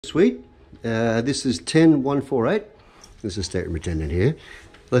Suite. This is 10148. This is State Superintendent here.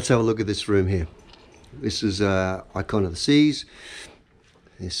 Let's have a look at this room here. This is Icon of the Seas.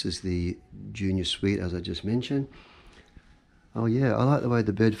 This is the junior suite, as I just mentioned. Oh yeah, I like the way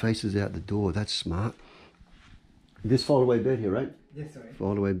the bed faces out the door. That's smart. This fold-away bed here, right? Yes, sorry.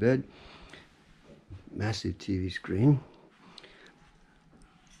 Fold-away bed. Massive TV screen.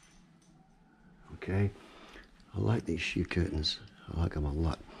 Okay. I like these sheer curtains. I like them a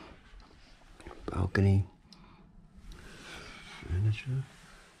lot. Balcony. Furniture.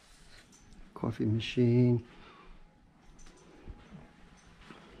 Coffee machine.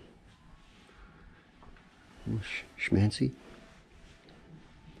 Schmancy.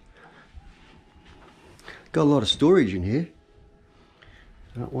 Got a lot of storage in here.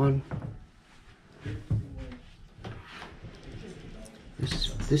 That one.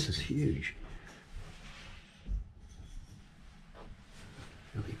 This is huge.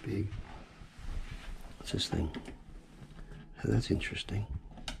 Really big. What's this thing? Oh, that's interesting.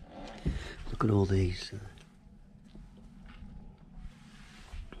 Look at all these.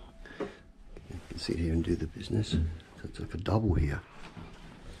 You can sit here and do the business. So it's like a double here.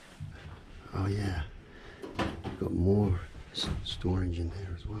 Oh yeah. Got more storage in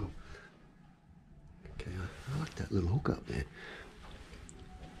there as well. Okay, I like that little hook up there.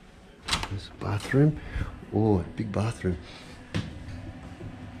 There's a bathroom. Oh, a big bathroom.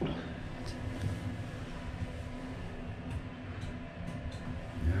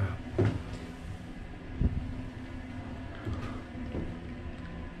 Yeah.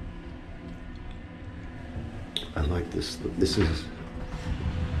 I like this. This is,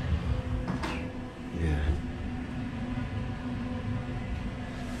 yeah.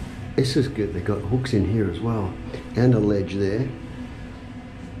 This is good. They got hooks in here as well, and a ledge there.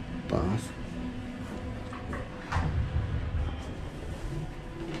 Bath.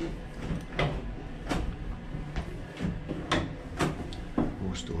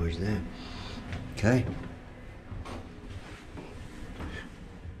 More storage there. Okay.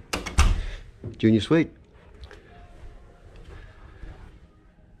 Junior suite.